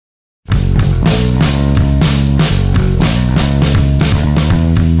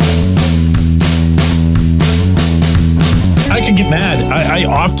can get mad. I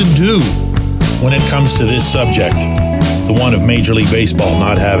often do when it comes to this subject, the one of Major League Baseball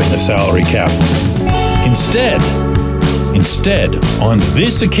not having a salary cap. Instead, on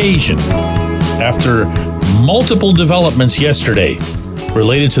this occasion, after multiple developments yesterday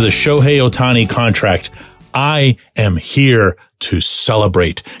related to the Shohei Ohtani contract, I am here to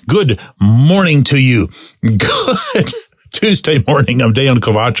celebrate. Good morning to you. Good Tuesday morning. I'm Dejan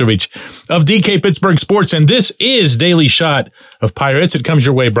Kovacevic of DK Pittsburgh Sports, and this is Daily Shot of Pirates. It comes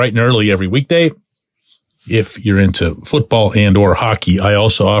your way bright and early every weekday. If you're into football and or hockey, I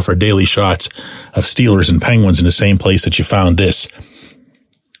also offer daily shots of Steelers and Penguins in the same place that you found this.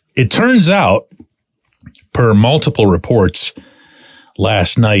 It turns out, per multiple reports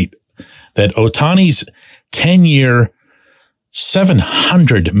last night, that Ohtani's 10-year,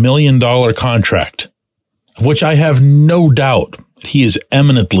 $700 million contract, of which I have no doubt he is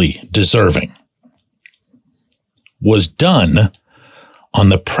eminently deserving, was done on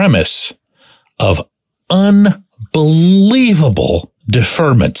the premise of unbelievable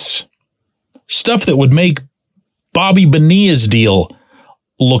deferments. Stuff that would make Bobby Bonilla's deal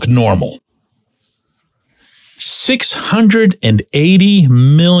look normal. $680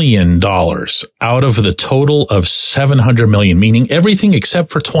 million out of the total of $700 million, meaning everything except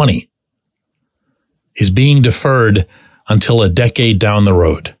for 20, is being deferred until a decade down the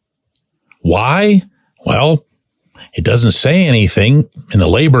road. Why? Well, it doesn't say anything in the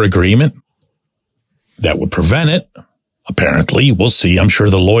labor agreement that would prevent it. Apparently, we'll see. I'm sure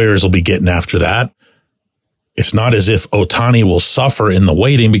the lawyers will be getting after that. It's not as if Ohtani will suffer in the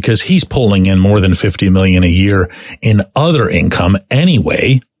waiting because he's pulling in more than $50 million a year in other income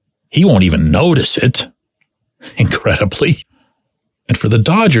anyway. He won't even notice it, incredibly. And for the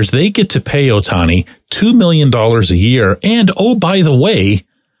Dodgers, they get to pay Ohtani $2 million a year and, oh, by the way,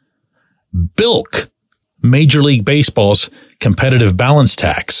 bilk Major League Baseball's competitive balance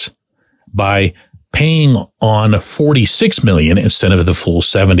tax by paying on $46 million instead of the full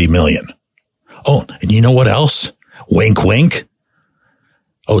 $70 million. Oh, and you know what else? Wink, wink.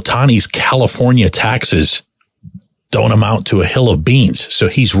 Ohtani's California taxes don't amount to a hill of beans. So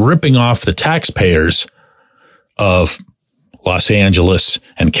he's ripping off the taxpayers of Los Angeles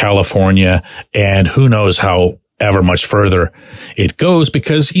and California and who knows how ever much further it goes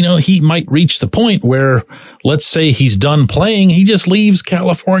because, you know, he might reach the point where, let's say he's done playing, he just leaves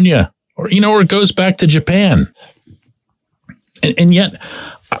California or, you know, or goes back to Japan. And yet,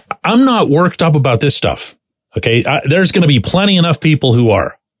 I'm not worked up about this stuff, okay? There's going to be plenty enough people who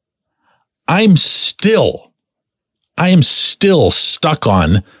are. I am still stuck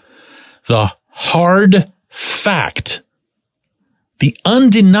on the hard fact, the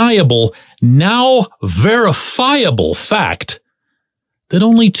undeniable, now verifiable fact that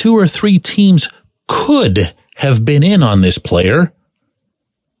only 2 or 3 teams could have been in on this player,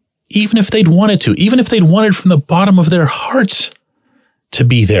 even if they'd wanted to, even if they'd wanted from the bottom of their hearts to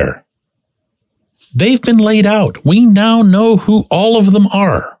be there. They've been laid out. We now know who all of them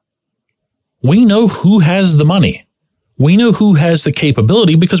are. We know who has the money. We know who has the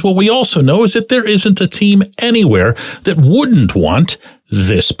capability because what we also know is that there isn't a team anywhere that wouldn't want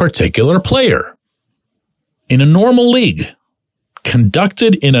this particular player. In a normal league,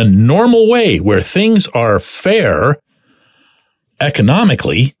 conducted in a normal way where things are fair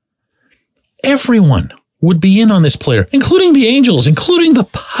economically, everyone would be in on this player, including the Angels, including the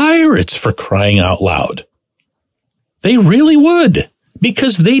Pirates, for crying out loud. They really would,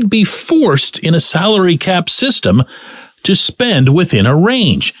 because they'd be forced in a salary cap system to spend within a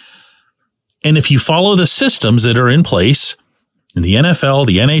range. And if you follow the systems that are in place in the NFL,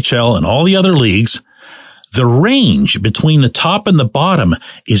 the NHL, and all the other leagues, the range between the top and the bottom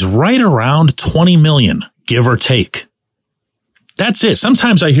is right around 20 million, give or take. That's it.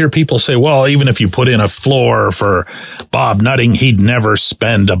 Sometimes I hear people say, well, even if you put in a floor for Bob Nutting, he'd never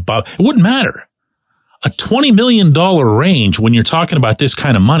spend above. It wouldn't matter. A $20 million range when you're talking about this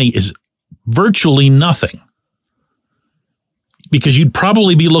kind of money is virtually nothing. Because you'd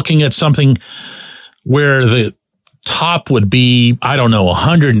probably be looking at something where the top would be, I don't know,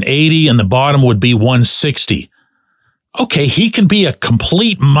 180 and the bottom would be 160. Okay, he can be a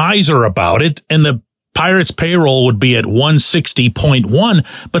complete miser about it and the Pirates payroll would be at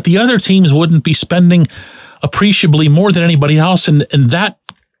 160.1, but the other teams wouldn't be spending appreciably more than anybody else. And that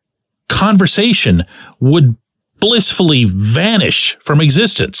conversation would blissfully vanish from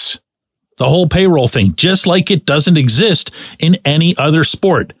existence. The whole payroll thing, just like it doesn't exist in any other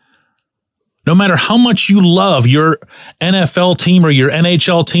sport. No matter how much you love your NFL team or your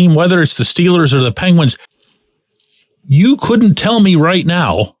NHL team, whether it's the Steelers or the Penguins, you couldn't tell me right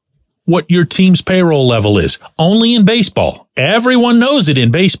now what your team's payroll level is. Only in baseball. Everyone knows it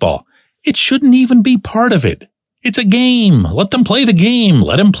in baseball. It shouldn't even be part of it. It's a game. Let them play the game.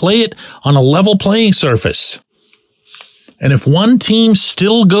 Let them play it on a level playing surface. And if one team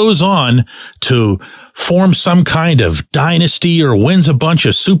still goes on to form some kind of dynasty or wins a bunch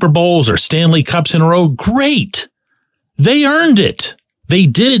of Super Bowls or Stanley Cups in a row, great. They earned it. They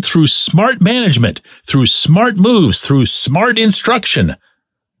did it through smart management, through smart moves, through smart instruction.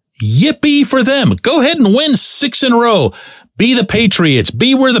 Yippee for them. Go ahead and win 6 in a row. Be the Patriots.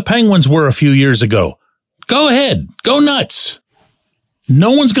 Be where the Penguins were a few years ago. Go ahead. Go nuts.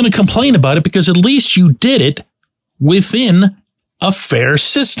 No one's going to complain about it because at least you did it within a fair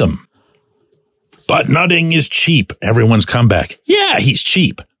system. But Nutting is cheap. Everyone's comeback. Yeah, he's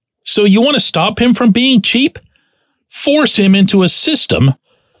cheap. So you want to stop him from being cheap? Force him into a system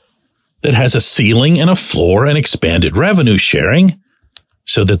that has a ceiling and a floor and expanded revenue sharing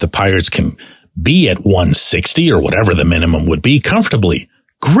so that the Pirates can be at 160 or whatever the minimum would be comfortably.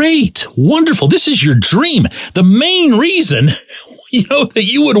 Great. Wonderful. This is your dream. The main reason, that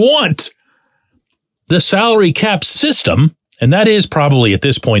you would want the salary cap system, and that is probably at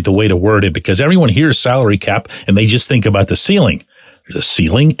this point the way to word it because everyone hears salary cap and they just think about the ceiling. There's a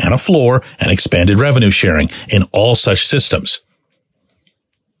ceiling and a floor and expanded revenue sharing in all such systems.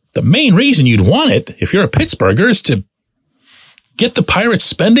 The main reason you'd want it, if you're a Pittsburgher, is to get the Pirates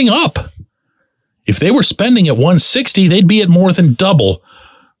spending up. If they were spending at 160, they'd be at more than double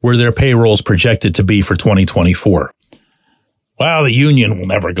where their payroll is projected to be for 2024. Well, the union will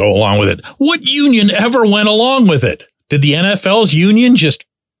never go along with it. What union ever went along with it? Did the NFL's union just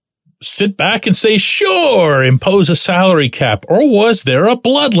sit back and say, sure, impose a salary cap? Or was there a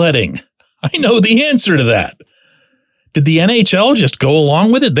bloodletting? I know the answer to that. Did the NHL just go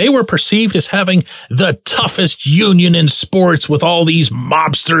along with it? They were perceived as having the toughest union in sports with all these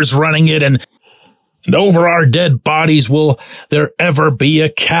mobsters running it and over our dead bodies will there ever be a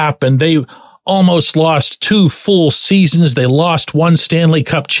cap? And they almost lost 2 full seasons. They lost 1 Stanley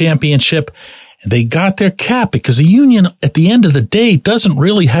Cup championship. And they got their cap because the union, at the end of the day, doesn't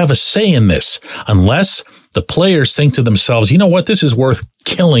really have a say in this unless the players think to themselves, you know what, this is worth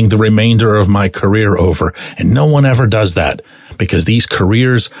killing the remainder of my career over. And no one ever does that because these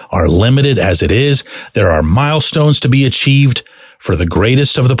careers are limited as it is. There are milestones to be achieved for the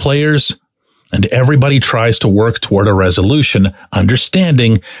greatest of the players. And everybody tries to work toward a resolution,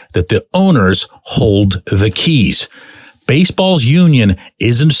 understanding that the owners hold the keys. Baseball's union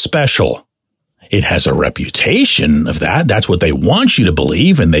isn't special. It has a reputation of that. That's what they want you to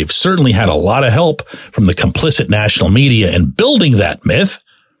believe. And they've certainly had a lot of help from the complicit national media in building that myth.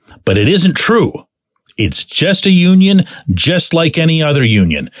 But it isn't true. It's just a union, just like any other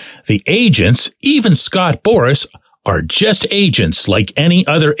union. The agents, even Scott Boras, are just agents like any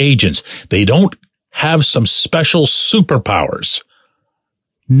other agents. They don't have some special superpowers.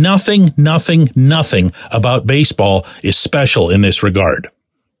 Nothing about baseball is special in this regard.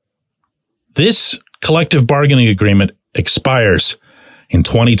 This collective bargaining agreement expires in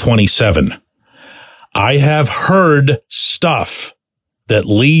 2027. I have heard stuff that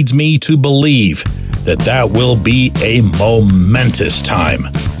leads me to believe that that will be a momentous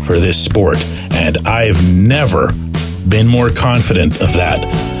time for this sport. And I've never been more confident of that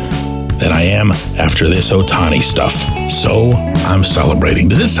than I am after this Ohtani stuff. So I'm celebrating.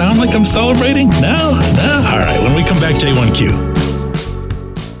 Does it sound like I'm celebrating? No? All right. When we come back, J1Q.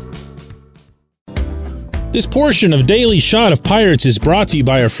 This portion of Daily Shot of Pirates is brought to you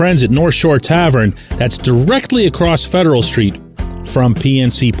by our friends at North Shore Tavern. That's directly across Federal Street from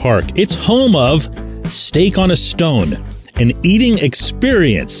PNC Park. It's home of Steak on a Stone, an eating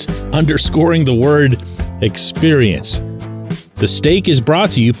experience, underscoring the word experience. The steak is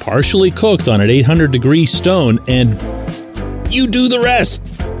brought to you partially cooked on an 800-degree stone, and you do the rest.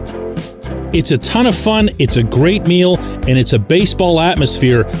 It's a ton of fun, it's a great meal, and it's a baseball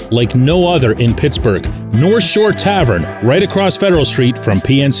atmosphere like no other in Pittsburgh. North Shore Tavern, right across Federal Street from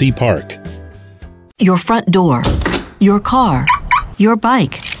PNC Park. Your front door, your car, your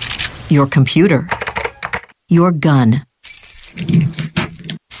bike, your computer, your gun.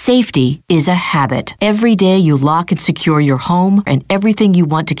 Safety is a habit. Every day you lock and secure your home and everything you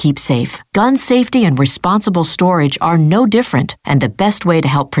want to keep safe. Gun safety and responsible storage are no different and the best way to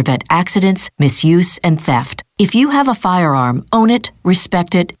help prevent accidents, misuse, and theft. If you have a firearm, own it,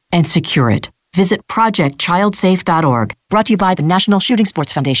 respect it, and secure it. Visit ProjectChildSafe.org. Brought to you by the National Shooting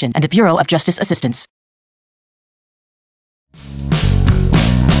Sports Foundation and the Bureau of Justice Assistance.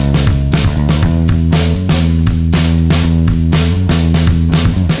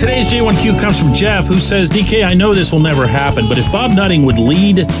 Today's J1Q comes from Jeff, who says, DK, I know this will never happen, but if Bob Nutting would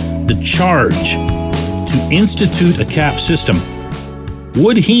lead the charge to institute a cap system,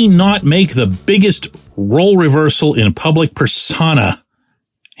 would he not make the biggest role reversal in public persona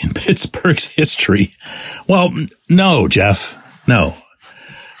in Pittsburgh's history? Well, no, Jeff, no.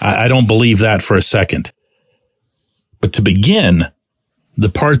 I don't believe that for a second. But to begin, the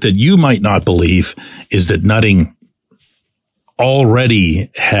part that you might not believe is that Nutting already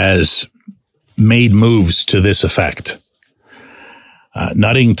has made moves to this effect.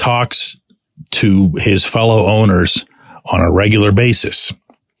 Nutting talks to his fellow owners on a regular basis.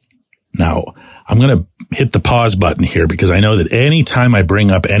 Now, I'm going to hit the pause button here because I know that anytime I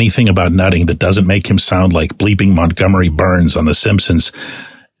bring up anything about Nutting that doesn't make him sound like bleeping Montgomery Burns on The Simpsons,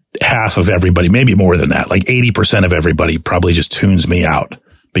 half of everybody, maybe more than that, like 80% of everybody probably just tunes me out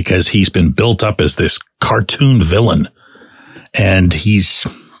because he's been built up as this cartoon villain. And he's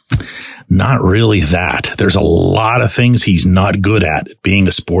not really that. There's a lot of things he's not good at being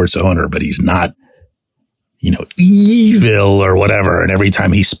a sports owner, but he's not, evil or whatever. And every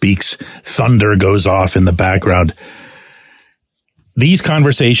time he speaks, thunder goes off in the background. These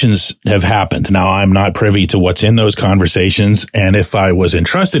conversations have happened. Now, I'm not privy to what's in those conversations. And if I was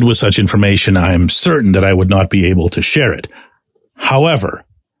entrusted with such information, I'm certain that I would not be able to share it. However,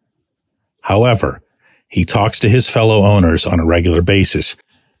 he talks to his fellow owners on a regular basis.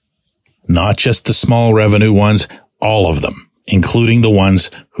 Not just the small revenue ones, all of them, including the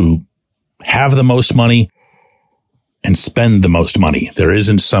ones who have the most money and spend the most money. There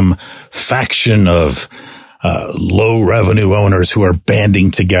isn't some faction of low revenue owners who are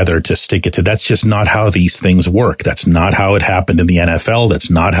banding together to stick it to. That's just not how these things work. That's not how it happened in the NFL. That's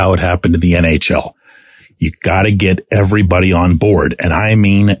not how it happened in the NHL. You got to get everybody on board. And I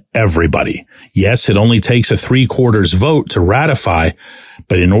mean everybody. Yes, it only takes a 3/4 vote to ratify,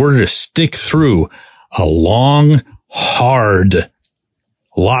 but in order to stick through a long, hard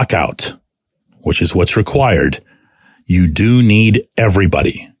lockout, which is what's required, you do need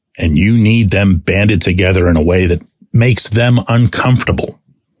everybody. And you need them banded together in a way that makes them uncomfortable.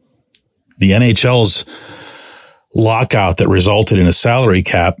 The NHL's lockout that resulted in a salary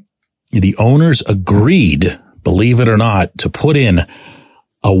cap, the owners agreed, believe it or not, to put in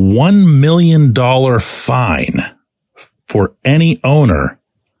a $1 million fine for any owner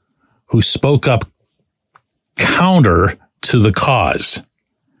who spoke up counter to the cause.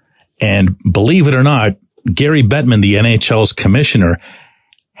 And believe it or not, Gary Bettman, the NHL's commissioner,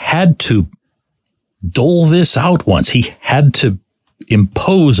 had to dole this out once. He had to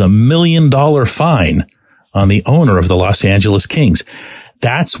impose a $1 million fine on the owner of the Los Angeles Kings.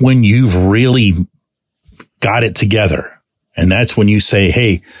 That's when you've really got it together. And that's when you say,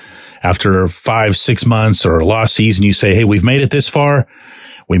 hey, after 5-6 months or a lost season, you say, hey, we've made it this far.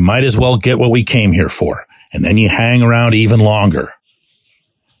 We might as well get what we came here for. And then you hang around even longer.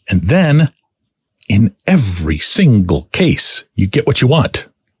 And then in every single case, you get what you want.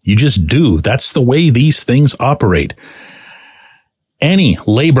 You just do. That's the way these things operate. Any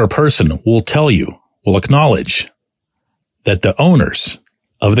labor person will tell you, will acknowledge that the owners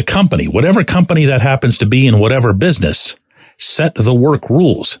of the company, whatever company that happens to be in whatever business, set the work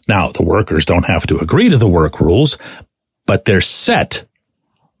rules. Now, the workers don't have to agree to the work rules, but they're set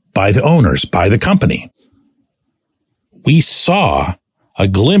by the owners, by the company. We saw a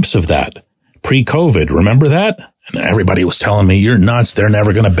glimpse of that pre-COVID. Remember that? And everybody was telling me, you're nuts. They're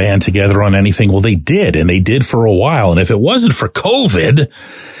never going to band together on anything. Well, they did, and they did for a while. And if it wasn't for COVID,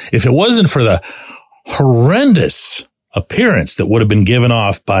 if it wasn't for the horrendous appearance that would have been given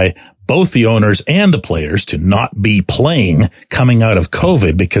off by both the owners and the players to not be playing coming out of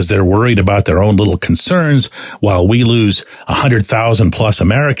COVID because they're worried about their own little concerns while we lose 100,000 plus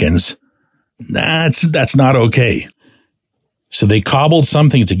Americans, that's not okay. So they cobbled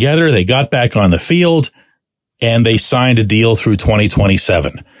something together. They got back on the field and they signed a deal through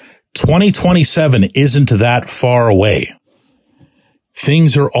 2027. 2027 isn't that far away.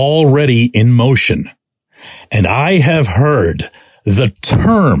 Things are already in motion. And I have heard the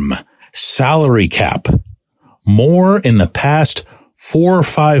term salary cap more in the past 4 or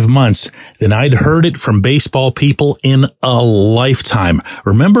 5 months than I'd heard it from baseball people in a lifetime.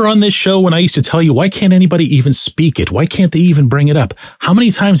 Remember on this show when I used to tell you, why can't anybody even speak it? Why can't they even bring it up? How many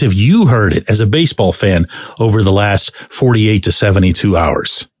times have you heard it as a baseball fan over the last 48 to 72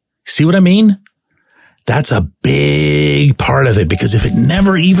 hours? See what I mean? That's a big part of it, because if it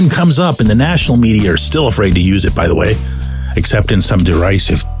never even comes up, and the national media are still afraid to use it, by the way, except in some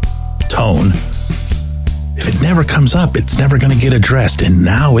derisive tone, if it never comes up, it's never going to get addressed. And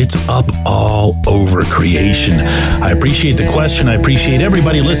now it's up all over creation. I appreciate the question. I appreciate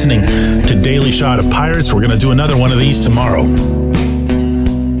everybody listening to Daily Shot of Pirates. We're going to do another one of these tomorrow.